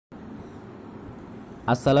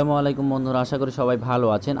আসসালামু আলাইকুম বন্ধুরা, আশা করি সবাই ভালো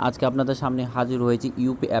আছেন। আজকে আপনাদের সামনে হাজির হয়েছি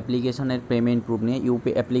ইউপি অ্যাপ্লিকেশনের পেমেন্ট প্রুফ নিয়ে।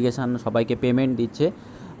 ইউপি অ্যাপ্লিকেশন সবাইকে পেমেন্ট দিচ্ছে।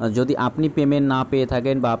 যদি আপনি পেমেন্ট না পেয়ে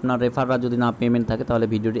থাকেন বা আপনার রেফাররা যদি না পেমেন্ট থাকে, তাহলে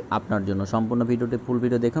ভিডিওটি আপনার জন্য। সম্পূর্ণ ভিডিওটি ফুল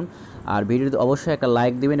ভিডিও দেখুন, আর ভিডিওতে অবশ্যই একটা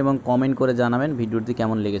লাইক দিবেন এবং কমেন্ট করে জানাবেন ভিডিওটি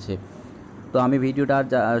কেমন লেগেছে। তো আমি ভিডিওটা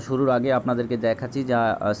শুরুর আগে আপনাদেরকে দেখাচ্ছি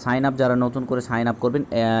সাইন আপ, যারা নতুন করে সাইন আপ করবেন।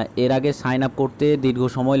 এর আগে সাইন আপ করতে দীর্ঘ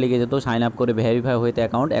সময় লেগে যেত, সাইন আপ করে ভেরিফাই হইতে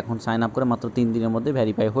অ্যাকাউন্ট। এখন সাইন আপ করে মাত্র 3 দিনের মধ্যে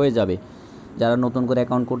ভেরিফাই হয়ে যাবে। যারা নতুন করে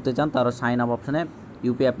অ্যাকাউন্ট করতে চান তারা সাইন আপ অপশানে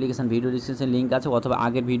UP application video description link আছে, অথবা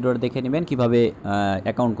আগের ভিডিওটা দেখে নেবেন কীভাবে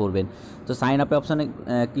অ্যাকাউন্ট করবেন। তো সাইন আপে অপশানে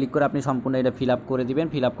ক্লিক করে আপনি সম্পূর্ণ এটা ফিল আপ করে দিবেন।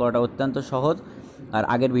 ফিল আপ করাটা অত্যন্ত সহজ, আর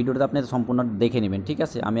আগের ভিডিওটা আপনি সম্পূর্ণ দেখে নেবেন। ঠিক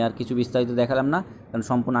আছে, আমি আর কিছু বিস্তারিত দেখালাম না, কারণ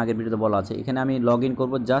সম্পূর্ণ আগের ভিডিওতে বলা আছে। এখানে আমি লগ ইন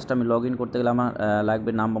করবো। জাস্ট আমি লগ ইন করতে গেলে আমার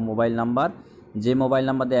লাগবে মোবাইল নাম্বার। যে মোবাইল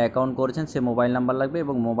নাম্বার দিয়ে অ্যাকাউন্ট করেছেন সে মোবাইল নাম্বার লাগবে,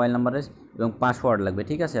 এবং মোবাইল নাম্বারের এবং পাসওয়ার্ড লাগবে।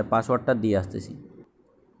 ঠিক আছে, পাসওয়ার্ডটা দিয়ে আসতেছি।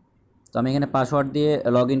 তো আমি এখানে পাসওয়ার্ড দিয়ে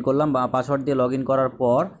লগ ইন করলাম, বা পাসওয়ার্ড দিয়ে লগ ইন করার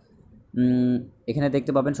পর এখানে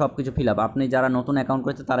দেখতে পাবেন সব কিছু ফিল আপ। আপনি যারা নতুন অ্যাকাউন্ট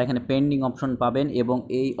করেছে তারা এখানে পেন্ডিং অপশন পাবেন, এবং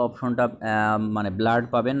এই অপশনটা মানে ব্লাড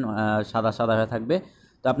পাবেন, সাদা সাদা হয়ে থাকবে।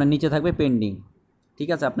 তো আপনার নিচে থাকবে পেন্ডিং। ঠিক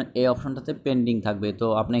আছে, আপনার এই অপশনটাতে পেন্ডিং থাকবে। তো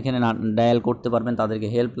আপনি এখানে ডায়াল করতে পারবেন তাদেরকে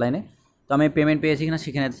হেল্পলাইনে। তো আমি পেমেন্ট পেয়েছি কিনা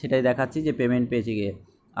সেটাই দেখাচ্ছি যে পেমেন্ট পেয়েছি গিয়ে।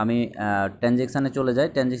 আমি ট্রানজ্যাকশানে চলে যাই।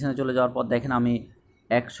 ট্রানজ্যাকশানে চলে যাওয়ার পর দেখেন আমি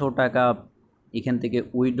 100 টাকা এখান থেকে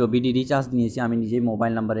উইথড্র বিডি রিচার্জ নিয়েছি। আমি নিজেই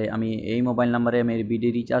এই মোবাইল নাম্বারে আমি বিডি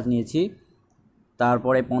রিচার্জ নিয়েছি।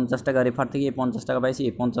 তারপরে 50 টাকা রেফার থেকে 50 টাকা পাইছি,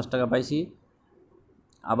 50 টাকা পাইছি,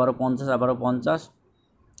 আবারও 50।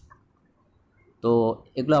 তো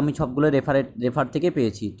এগুলো আমি সবগুলো রেফার থেকে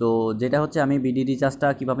পেয়েছি। তো যেটা হচ্ছে, আমি বিডি রিচার্জটা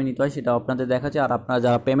কীভাবে নিতে হয় সেটা আপনাদের দেখাচ্ছি। আর আপনারা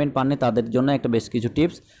যারা পেমেন্ট পাননি তাদের জন্য একটা বেশ কিছু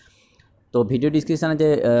টিপস। তো ভিডিও ডিসক্রিপশানে যে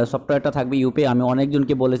সফটওয়্যারটা থাকবে ইউপে, আমি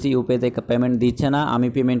অনেকজনকে বলেছি ইউপেতে পেমেন্ট দিচ্ছে না। আমি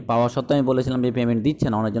পেমেন্ট পাওয়া সত্ত্বেও আমি বলেছিলাম যে পেমেন্ট দিচ্ছে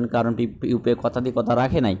না অনেকজন, কারণ ইউপে কথা দিয়ে কথা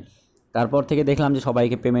রাখে নাই। তারপর থেকে দেখলাম যে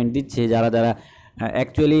সবাইকে পেমেন্ট দিচ্ছে, যারা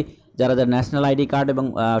অ্যাকচুয়ালি যারা ন্যাশনাল আইডি কার্ড এবং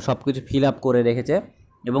সব কিছু ফিল আপ করে রেখেছে।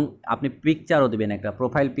 এবং আপনি পিকচারও দেবেন, একটা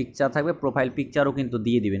প্রোফাইল পিকচার থাকবে, প্রোফাইল পিকচারও কিন্তু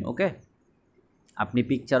দিয়ে দিবেন। ওকে, আপনি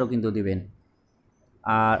পিকচারও কিন্তু দিবেন।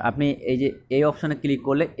 আর আপনি এই অপশানে ক্লিক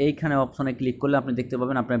করলে, এইখানে অপশানে ক্লিক করলে আপনি দেখতে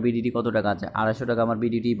পাবেন আপনার বিডিটি কত টাকা আছে। 250 টাকা আমার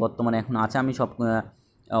বিডিটি বর্তমানে এখন আছে। আমি সব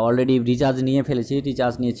অলরেডি রিচার্জ নিয়ে ফেলেছি।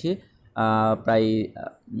 রিচার্জ নিয়েছি প্রায়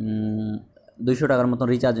 200 টাকার মতন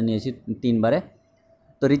রিচার্জ নিয়েছি 3 বারে।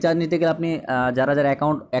 তো রিচার্জ নিতে গেলে আপনি যারা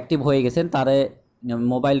অ্যাকাউন্ট অ্যাক্টিভ হয়ে গেছেন তারা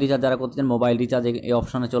মোবাইল রিচার্জ যারা করতেছেন, মোবাইল রিচার্জ এই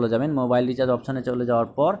অপশানে চলে যাবেন। মোবাইল রিচার্জ অপশানে চলে যাওয়ার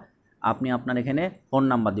পর আপনি আপনার এখানে ফোন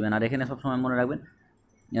নাম্বার দিবেন। আর এখানে সবসময় মনে রাখবেন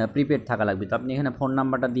প্রিপেড থাকা লাগবে। তো আপনি এখানে ফোন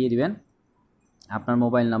নাম্বারটা দিয়ে দিবেন, আপনার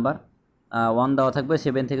মোবাইল নাম্বার 1 দেওয়া থাকবে,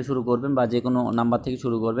 7 থেকে শুরু করবেন বা যে কোনো নাম্বার থেকে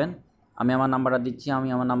শুরু করবেন। আমি আমার নাম্বারটা দিচ্ছি। আমি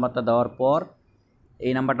আমার নাম্বারটা দেওয়ার পর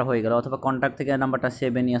এই নাম্বারটা হয়ে গেল, অথবা কন্ট্যাক্ট থেকে নাম্বারটা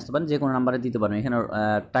সেভে নিয়ে আসতে পারেন, যে কোনো নাম্বারে দিতে পারবেন। এখানে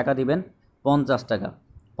টাকা দিবেন 50 টাকা।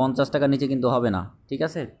 50 টাকার নিচে কিন্তু হবে না। ঠিক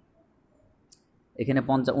আছে, এখানে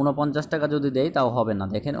 49 টাকা যদি দেয় তাও হবে না।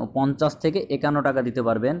 দেখেন 50 থেকে 51 টাকা দিতে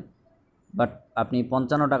পারবেন, বাট আপনি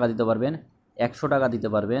 55 টাকা দিতে পারবেন, 100 টাকা দিতে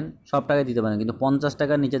পারবেন, সব টাকাই দিতে পারেন, কিন্তু 50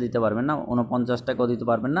 টাকার নিচে দিতে পারবেন না, 49 টাকাও দিতে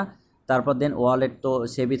পারবেন না। তারপর দেন ওয়ালেট তো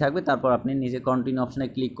সেভই থাকবে। তারপর আপনি নিজে কন্টিনিউ অপশানে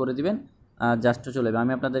ক্লিক করে দিবেন, জাস্ট চলে যাবে।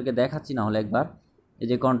 আমি আপনাদেরকে দেখাচ্ছি না হলে একবার। এই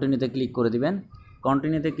যে কন্টিনিউতে ক্লিক করে দিবেন।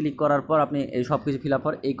 কন্টিনিউতে ক্লিক করার পর আপনি এই সব কিছু ফিল আপ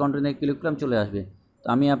পর এই কন্টিনিউতে ক্লিক করলাম, চলে আসবে। তো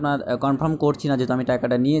আমি আপনার কনফার্ম করছি না, যেহেতু আমি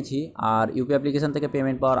টাকাটা নিয়েছি। আর ইউপি অ্যাপ্লিকেশান থেকে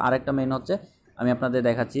পেমেন্ট পাওয়ার আরেকটা মেন হচ্ছে, আমি আপনাদের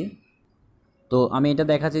দেখাচ্ছি। তো আমি এটা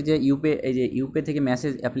দেখাচ্ছি যে ইউপে থেকে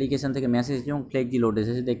মেসেজ, অ্যাপ্লিকেশান থেকে মেসেজ এবং ফ্লেক্সি লোড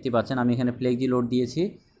এসেছে, দেখতে পাচ্ছেন। আমি এখানে ফ্লেক্সি লোড দিয়েছি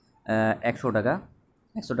 100 টাকা।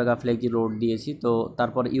 100 টাকা ফ্লেক্সি লোড দিয়েছি। তো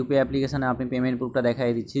তারপর ইউপি অ্যাপ্লিকেশানে আপনি পেমেন্ট প্রুফটা দেখাই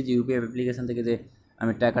দিচ্ছি যে ইউপি অ্যাপ্লিকেশান থেকে যে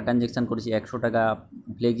আমি টাকা ট্রানজ্যাকশান করেছি, 100 টাকা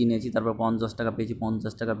ফ্লেক্সি নিয়েছি। তারপর 50 টাকা পেয়েছি,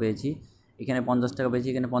 50 টাকা পেয়েছি, এখানে 50 টাকা পেয়েছি,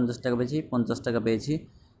 এখানে 50 টাকা পেয়েছি, 50 টাকা পেয়েছি।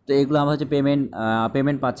 তো এগুলো আমার হচ্ছে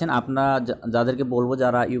পেমেন্ট পাচ্ছেন। আপনারা যাদেরকে বলবো,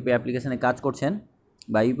 যারা ইউপি অ্যাপ্লিকেশানে কাজ করছেন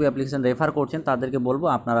বা ইউপি অ্যাপ্লিকেশান রেফার করছেন, তাদেরকে বলবো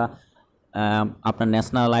আপনারা আপনার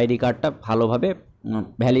ন্যাশনাল আইডি কার্ডটা ভালোভাবে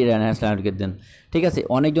ভ্যালিড ন্যাশনাল আইডি কার্ড দেন। ঠিক আছে,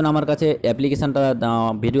 অনেকজন আমার কাছে অ্যাপ্লিকেশানটা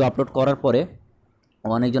ভিডিও আপলোড করার পরে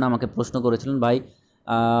অনেকজন আমাকে প্রশ্ন করেছিলেন, ভাই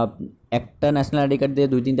একটা ন্যাশনাল আইডি কার্ড দিয়ে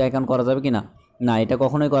 2-3টা অ্যাকাউন্ট করা যাবে কি না। না, এটা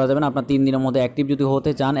কখনোই করা যাবে না। আপনার 3 দিনের মধ্যে অ্যাক্টিভ যদি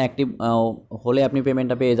হতে চান, অ্যাক্টিভ হলে আপনি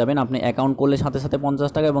পেমেন্টটা পেয়ে যাবেন। আপনি অ্যাকাউন্ট করলে সাথে সাথে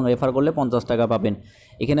 50 টাকা এবং রেফার করলে 50 টাকা পাবেন।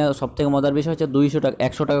 এখানে সবথেকে মজার বিষয় হচ্ছে 200 টাকা,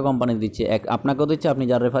 100 টাকা কোম্পানি দিচ্ছে, আপনাকেও দিচ্ছে, আপনি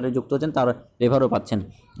যার রেফারে যুক্ত হচ্ছেন তার রেফারও পাচ্ছেন।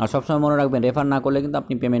 আর সবসময় মনে রাখবেন, রেফার না করলে কিন্তু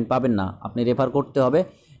আপনি পেমেন্ট পাবেন না। আপনি রেফার করতে হবে।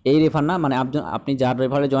 এই রেফার না মানে আপনি যার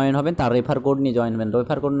রেফারে জয়েন হবেন তার রেফার কোড নিয়ে জয়েন হবেন।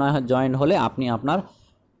 রেফার কোড না জয়েন হলে আপনি আপনার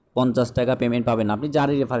 50 টাকা পেমেন্ট পাবেন না, আপনি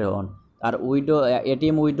যারই রেফারে হন। আর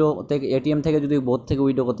এটিএম থেকে যদি বোথ থেকে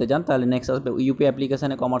উইড্রো করতে চান তাহলে নেক্সট আসবে ইউপিআই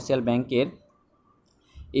অ্যাপ্লিকেশানে কমার্শিয়াল ব্যাংকের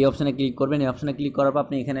এই অপশানে ক্লিক করবেন। এই অপশানে ক্লিক করার পর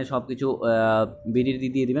আপনি এখানে সব কিছু বিডিটি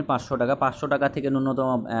দিয়ে দেবেন 500 টাকা থেকে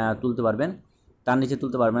ন্যূনতম তুলতে পারবেন, তার নিচে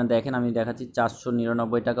তুলতে পারবেন না। দেখেন আমি দেখাচ্ছি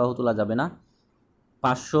 499 টাকাও তোলা যাবে না,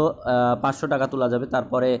 500 টাকা তোলা যাবে,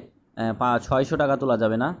 তারপরে 600 টাকা তোলা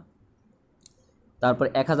যাবে না, তারপরে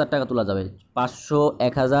 1000 টাকা তোলা যাবে, 500,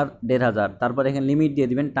 1000, 1500। তারপরে এখানে লিমিট দিয়ে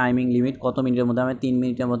দিবেন, টাইমিং লিমিট কত মিনিটের মধ্যে, আমি 3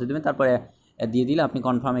 মিনিটের মধ্যে দেবেন। তারপরে দিয়ে দিলে আপনি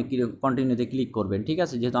কনফার্মে কন্টিনিউতে ক্লিক করবেন। ঠিক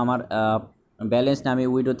আছে, যেহেতু আমার ব্যালেন্স না, আমি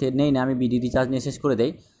উইডোতে নেই না, আমি বিডি রিচার্জ নিয়ে শেষ করে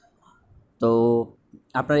দেই। তো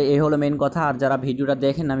আপনার এই হলো মেন কথা। আর যারা ভিডিওটা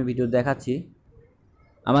দেখেন, আমি ভিডিও দেখাচ্ছি,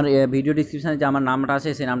 আমার ভিডিও ডিসক্রিপশানে যে আমার নামটা আছে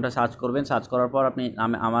সেই নামটা সার্চ করবেন। সার্চ করার পর আপনি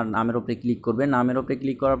আমার নামের উপরে ক্লিক করবেন। নামের উপরে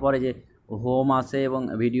ক্লিক করার পরে যে হোম আছে এবং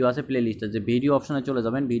ভিডিও আছে, প্লে লিস্ট আছে, ভিডিও অপশানে চলে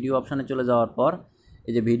যাবেন। ভিডিও অপশানে চলে যাওয়ার পর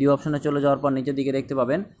এই যে ভিডিও অপশানে চলে যাওয়ার পর নিচের দিকে দেখতে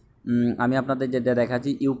পাবেন আমি আপনাদের যেটা দেখাচ্ছি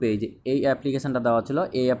ইউপে, যে এই অ্যাপ্লিকেশানটা দেওয়া ছিল,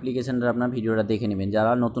 এই অ্যাপ্লিকেশানটা আপনার ভিডিওটা দেখে নেবেন।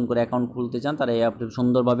 যারা নতুন করে অ্যাকাউন্ট খুলতে চান তারা এই অ্যাপটি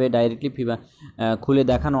সুন্দরভাবে ডাইরেক্টলি খুলে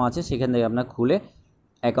দেখানো আছে, সেখান থেকে আপনার খুলে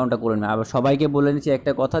অ্যাকাউন্টটা করে নেবেন। আবার সবাইকে বলে নিচ্ছি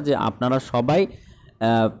একটা কথা, যে আপনারা সবাই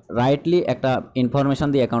রাইটলি একটা ইনফরমেশান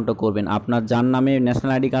দিয়ে অ্যাকাউন্টটা করবেন। আপনার যার নামে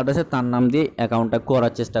ন্যাশনাল আইডি কার্ড আছে তার নাম দিয়ে অ্যাকাউন্টটা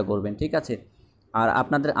করার চেষ্টা করবেন। ঠিক আছে, আর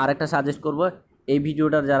আপনাদের আরেকটা সাজেস্ট করব, এই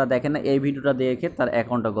ভিডিওটা যারা দেখেন না, এই ভিডিওটা দেখে তার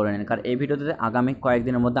অ্যাকাউন্টটা করে নেন, কারণ এই ভিডিওতে আগামী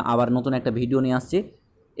কয়েকদিনের মধ্যে আবার নতুন একটা ভিডিও নিয়ে আসছি।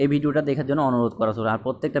 এই ভিডিওটা দেখার জন্য অনুরোধ করা হলো। আর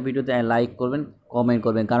প্রত্যেকটা ভিডিওতে লাইক করবেন, কমেন্ট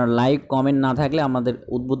করবেন, কারণ লাইক কমেন্ট না থাকলে আমাদের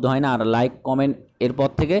উদ্বুদ্ধ হয় না। আর লাইক কমেন্ট এরপর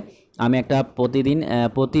থেকে আমি একটা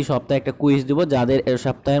প্রতি সপ্তাহে একটা কুইজ দেবো, যাদের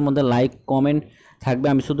সপ্তাহের মধ্যে লাইক কমেন্ট থাকবে,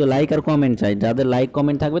 আমি শুধু লাইক আর কমেন্ট চাই, যাদের লাইক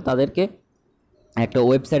কমেন্ট থাকবে তাদেরকে একটা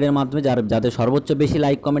ওয়েবসাইটের মাধ্যমে যাদের সর্বোচ্চ বেশি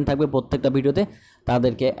লাইক কমেন্ট থাকবে প্রত্যেকটা ভিডিওতে,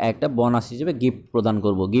 তাদেরকে একটা বোনাস হিসেবে গিফট প্রদান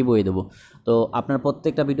করব, গিভ ওয়ে দেবো। তো আপনার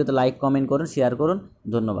প্রত্যেকটা ভিডিওতে লাইক কমেন্ট করুন, শেয়ার করুন।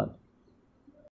 ধন্যবাদ।